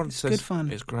seen that. And everyone says good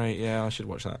fun. It's great. Yeah, I should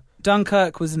watch that.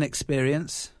 Dunkirk was an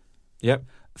experience. Yep.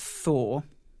 Thor.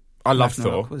 I loved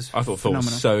Thor. I thought Thor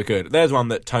was so good. There's one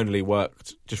that tonally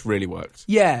worked, just really worked.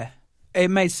 Yeah, it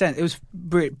made sense. It was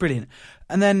brilliant.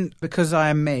 And then, because I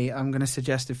am me, I'm going to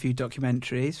suggest a few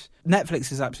documentaries. Netflix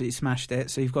has absolutely smashed it.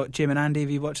 So you've got Jim and Andy.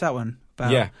 Have you watched that one?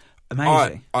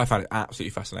 Amazing. I found it absolutely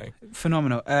fascinating.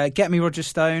 Phenomenal. Get Me Roger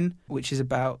Stone, which is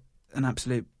about an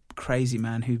absolute crazy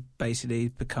man who basically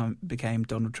became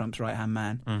Donald Trump's right-hand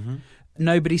man. Mm-hmm.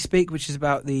 Nobody Speak, which is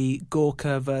about the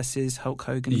Gawker versus Hulk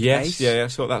Hogan case. Yeah,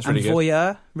 so that's really good. And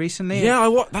Voyeur recently.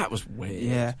 Yeah, that was weird.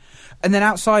 Yeah. And then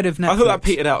outside of Netflix... I thought that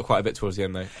petered out quite a bit towards the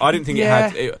end, though. I didn't think I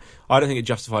don't think it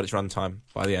justified its runtime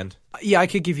by the end. Yeah, I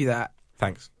could give you that.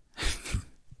 Thanks.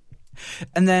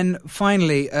 And then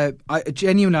finally, I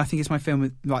genuinely think it's my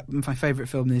favourite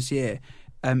film this year.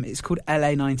 It's called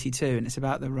LA 92, and it's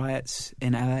about the riots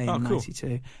in LA in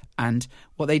 92. And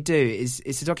what they do is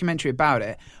it's a documentary about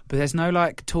it, but there's no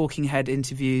like talking head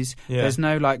interviews. Yeah. There's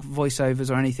no like voiceovers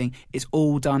or anything. It's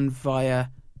all done via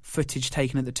footage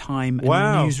taken at the time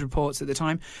and news reports at the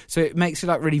time. So it makes it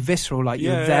like really visceral, like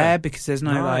you're there because there's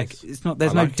no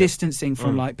there's no distancing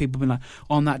from like people being like,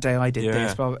 on that day I did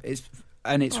this. But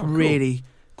it's really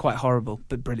quite horrible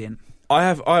but brilliant.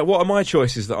 What are my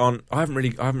choices that aren't? I haven't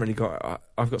really got.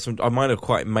 I've got some. Mine are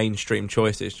quite mainstream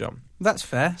choices, John. That's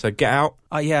fair. So Get Out.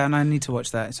 Yeah, and I need to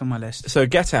watch that. It's on my list. So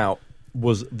Get Out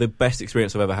was the best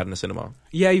experience I've ever had in a cinema.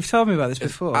 Yeah, you've told me about this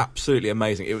before. Absolutely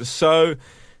amazing. It was so.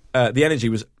 The energy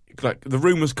was like the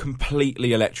room was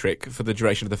completely electric for the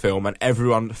duration of the film, and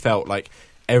everyone felt like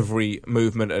every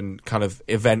movement and kind of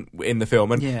event in the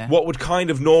film, and what would kind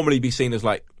of normally be seen as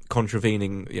like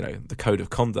contravening, the code of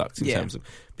conduct in terms of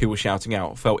people shouting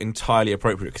out, felt entirely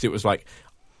appropriate because it was like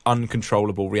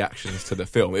uncontrollable reactions to the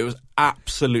film. It was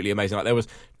absolutely amazing. Like there was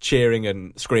cheering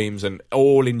and screams and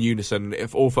all in unison.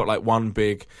 It all felt like one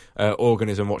big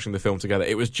organism watching the film together.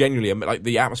 It was genuinely like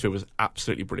the atmosphere was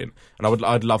absolutely brilliant, and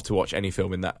I'd love to watch any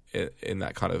film in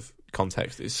that kind of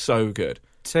context. It's so good.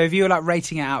 So if you were like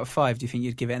rating it out of 5, do you think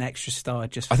you'd give it an extra star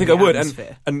just for I think the I would.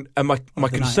 atmosphere? And my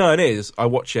concern is I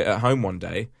watch it at home one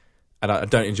day and I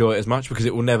don't enjoy it as much because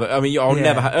it will never... I mean, I'll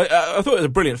never... I thought it was a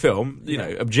brilliant film,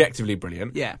 objectively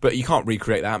brilliant. Yeah. But you can't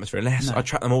recreate the atmosphere unless I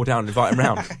track them all down and invite them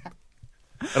round.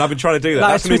 And I've been trying to do that.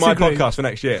 That's going to be my podcast for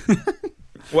next year.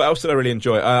 What else did I really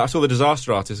enjoy? I saw The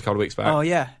Disaster Artist a couple of weeks back. Oh,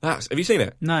 yeah. Have you seen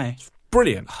it? No.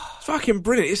 brilliant. It's fucking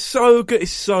brilliant. It's so good.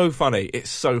 It's so funny. It's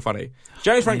so funny.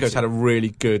 James Franco's had a really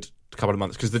good couple of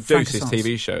months because the Deuces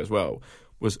TV show as well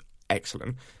was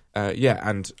excellent.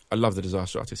 And I love The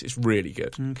Disaster Artist. It's really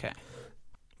good. Okay.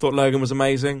 Thought Logan was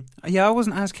amazing. Yeah, I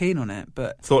wasn't as keen on it,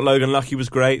 but... Thought Logan Lucky was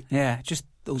great. Yeah, just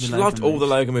all the Logan Logan loved all movies. the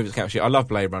Logan movies. Actually, I love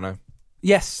Blade Runner.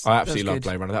 Yes. I absolutely love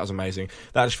Blade Runner. That was amazing.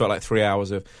 That just felt like 3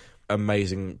 hours of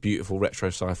amazing, beautiful retro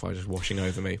sci-fi just washing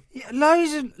over me. Yeah,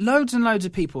 loads and loads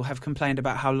of people have complained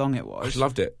about how long it was. I just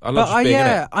loved it. I loved just being in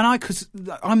it. And because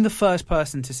I'm the first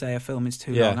person to say a film is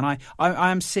too long, and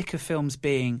I am sick of films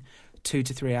being 2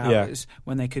 to 3 hours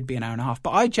when they could be an hour and a half.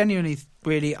 But I genuinely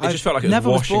really... It just felt like it was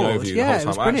washing over you the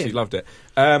whole time. I absolutely loved it.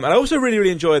 And I also really, really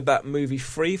enjoyed that movie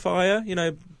Free Fire, you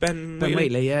know, Ben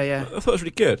Wheatley, yeah. I thought it was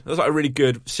really good. It was like a really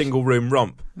good single-room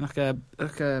romp. Like a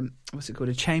what's it called?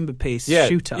 A chamber piece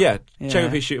shooter. Yeah, chamber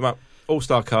piece shoot 'em up.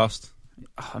 All-star cast.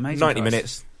 Oh, amazing 90 cast.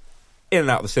 minutes. In and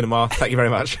out of the cinema. Thank you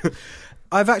very much.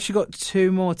 I've actually got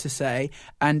 2 more to say,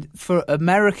 and for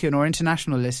American or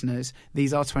international listeners,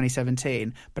 these are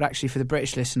 2017, but actually for the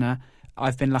British listener,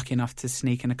 I've been lucky enough to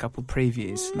sneak in a couple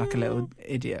previews, like a little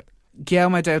idiot.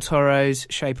 Guillermo del Toro's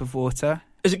Shape of Water.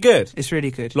 Is it good? It's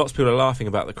really good. Lots of people are laughing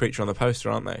about the creature on the poster,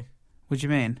 aren't they? What do you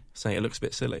mean? Saying it looks a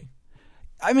bit silly.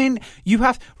 I mean, you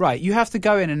have to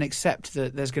go in and accept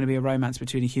that there's going to be a romance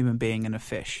between a human being and a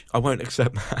fish. I won't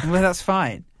accept that. Well, that's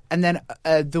fine. And then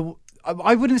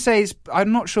I wouldn't say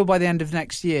I'm not sure by the end of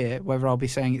next year whether I'll be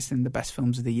saying it's in the best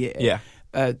films of the year. Yeah.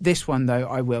 This one, though,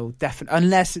 I will definitely,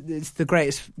 unless it's the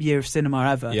greatest year of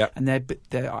cinema ever, and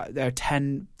there are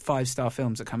 10 5-star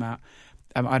films that come out.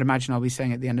 I'd imagine I'll be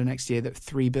saying at the end of next year that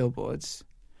 3 Billboards.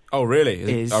 Oh,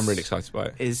 really? I'm really excited by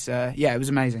it. It was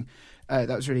amazing. That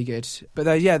was really good. But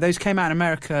those came out in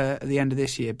America at the end of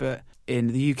this year, but in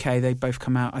the UK they both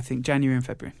come out, I think, January and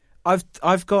February.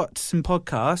 I've got some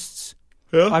podcasts.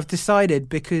 Yeah. I've decided,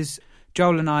 because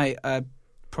Joel and I are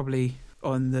probably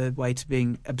on the way to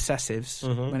being obsessives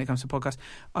when it comes to podcasts.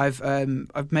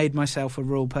 I've made myself a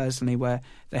rule personally where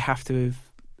they have to have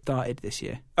started this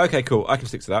year. Okay, cool. I can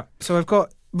stick to that. So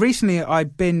recently I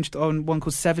binged on one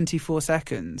called 74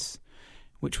 Seconds,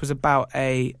 which was about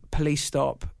a police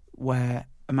stop where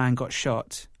a man got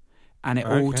shot, and it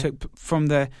all took from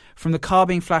the car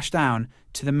being flashed down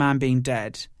to the man being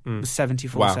dead was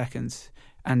 74 seconds.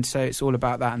 And so it's all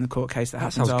about that and the court case that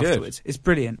happens afterwards. Good. It's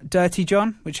brilliant. Dirty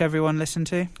John, which everyone listened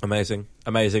to. Amazing.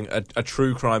 A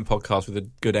true crime podcast with a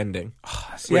good ending.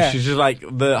 Which is just like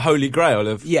the holy grail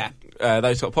of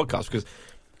those sort of podcasts, because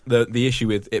the issue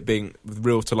with it being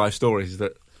real to life stories is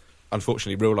that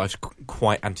unfortunately real life's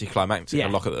quite anticlimactic a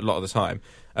lot of the time.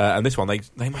 And this one,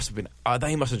 they must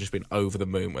have just been over the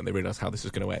moon when they realised how this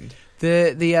was going to end.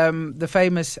 The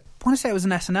famous, I want to say it was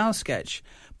an SNL sketch,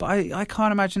 but I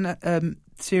can't imagine that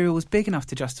Serial was big enough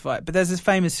to justify it. But there's this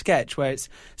famous sketch where it's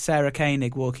Sarah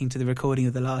Koenig walking to the recording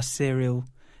of the last Serial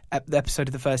the episode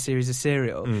of the first series of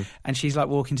Serial, and she's like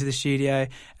walking to the studio,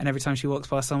 and every time she walks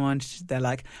past someone, they're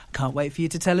like, "I can't wait for you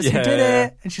to tell us who did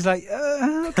it," and she's like,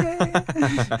 "Okay,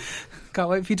 can't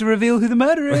wait for you to reveal who the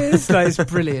murderer is." Like, it's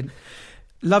brilliant.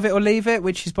 Love It or Leave It,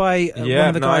 which is by one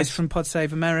of the guys from Pod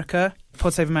Save America.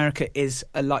 Pod Save America is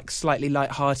a slightly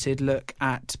light-hearted look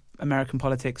at American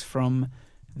politics from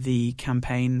the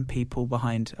campaign people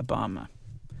behind Obama,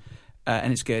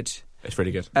 and it's good. It's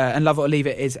really good. And Love It or Leave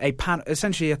It is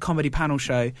essentially a comedy panel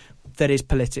show that is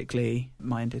politically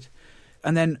minded.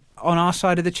 And then on our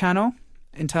side of the channel,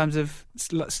 in terms of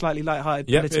slightly light-hearted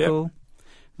political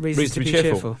reasons to be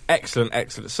cheerful. Excellent.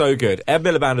 So good. Ed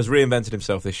Miliband has reinvented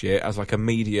himself this year as like a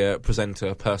media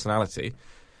presenter personality.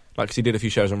 Like, 'cause he did a few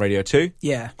shows on Radio 2,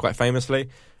 quite famously.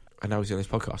 And now he's on this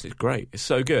podcast. It's great. It's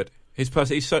so good.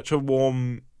 He's such a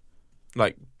warm,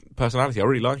 personality. I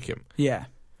really like him. Yeah.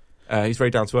 He's very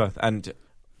down to earth and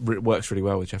works really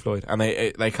well with Jeff Lloyd. And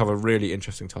they cover really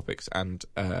interesting topics and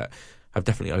have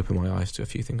definitely opened my eyes to a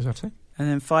few things, I'd say. And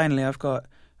then finally, I've got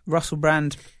Russell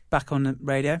Brand back on the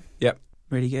radio. Yep.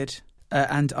 Really good.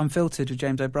 And Unfiltered with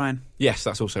James O'Brien. Yes,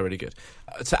 that's also really good.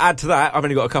 To add to that, I've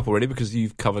only got a couple really, because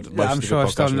you've covered most of the I'm podcasts. sure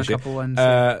I've stolen a couple ones.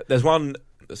 There's one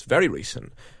that's very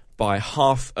recent by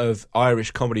half of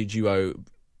Irish comedy duo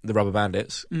The Rubber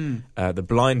Bandits, the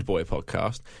Blind Boy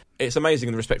podcast. It's amazing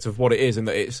in the respect of what it is, and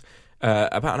that it's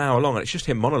about an hour long, and it's just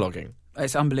him monologuing.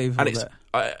 It's unbelievable. And it's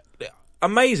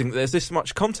amazing that there's this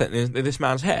much content in this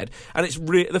man's head, and it's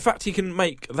the fact he can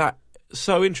make that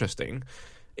so interesting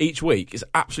each week is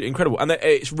absolutely incredible. And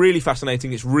it's really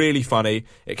fascinating, it's really funny,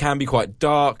 it can be quite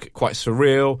dark, quite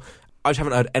surreal. I just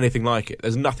haven't heard anything like it.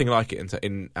 There's nothing like it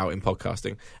out in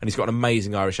podcasting. And he's got an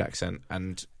amazing Irish accent,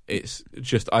 and it's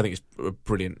just, I think it's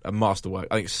brilliant, a masterwork.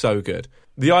 I think it's so good.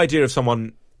 The idea of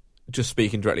someone just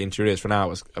speaking directly into your ears for an hour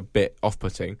was a bit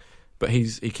off-putting, but he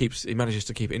manages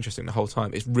to keep it interesting the whole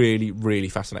time. It's really, really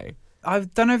fascinating. I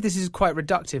don't know if this is quite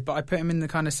reductive, but I put him in the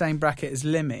kind of same bracket as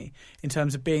Limmy in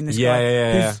terms of being this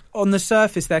guy who's on the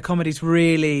surface their comedy's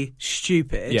really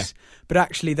stupid, but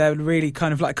actually they're really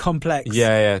kind of like complex, deep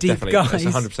definitely. guys.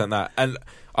 It's 100% that. And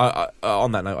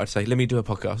on that note, I'd say, let me do a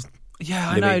podcast.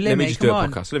 Yeah, I know, Limmy, let me just do a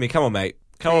podcast. Limmy, come on, mate.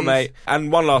 Come on, mate.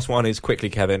 And one last one is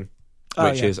Quickly Kevin,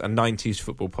 which is a 90s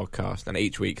football podcast, and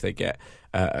each week they get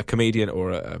a comedian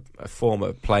or a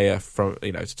former player from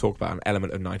to talk about an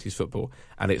element of 90s football,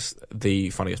 and it's the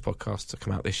funniest podcast to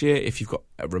come out this year. If you've got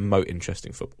a remote interest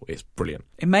in football, it's brilliant.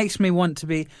 It makes me want to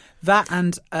be that,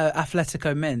 and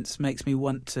Atletico Mints makes me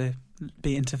want to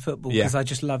be into football because I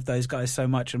just love those guys so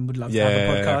much and would love to have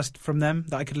a podcast from them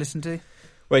that I could listen to.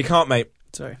 Well, you can't, mate.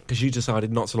 Sorry, because you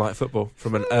decided not to like football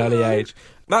from an early age.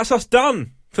 That's us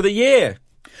done for the year.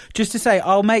 Just to say,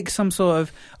 I'll make some sort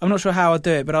of, I'm not sure how I'll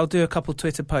do it, but I'll do a couple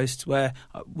Twitter posts where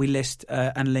we list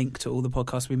and link to all the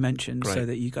podcasts we mentioned so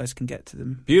that you guys can get to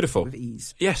them. Beautiful. With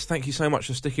ease. Yes, thank you so much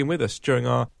for sticking with us during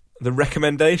the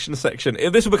recommendation section.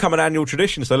 This will become an annual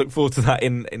tradition, so I look forward to that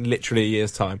in literally a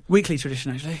year's time. Weekly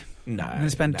tradition, actually. No. I'm going to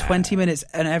spend 20 minutes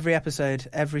in every episode,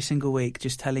 every single week,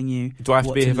 just telling you. Do I have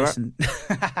what to be here for listen.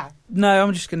 That? No,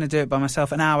 I'm just going to do it by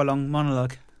myself, an hour-long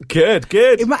monologue. Good.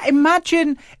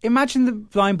 Imagine the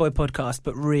Blind Boy podcast,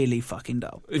 but really fucking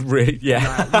dull. Really,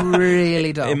 yeah. Like,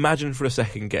 really dull. Imagine for a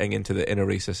second getting into the inner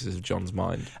recesses of John's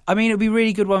mind. I mean, it would be a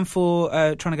really good one for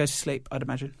trying to go to sleep, I'd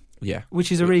imagine. Yeah.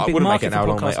 Which is a really big market for podcast. I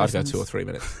wouldn't make it an hour long, mate. I'd go 2 or 3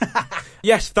 minutes.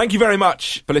 Yes, thank you very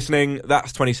much for listening.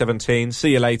 That's 2017.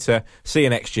 See you later. See you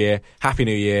next year. Happy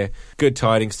New Year. Good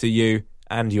tidings to you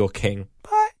and your king.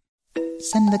 Bye.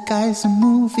 Send the guys a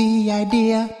movie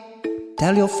idea.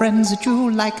 Tell your friends that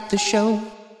you like the show.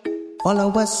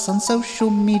 Follow us on social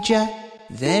media.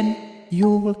 Then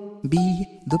you'll be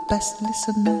the best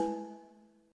listener.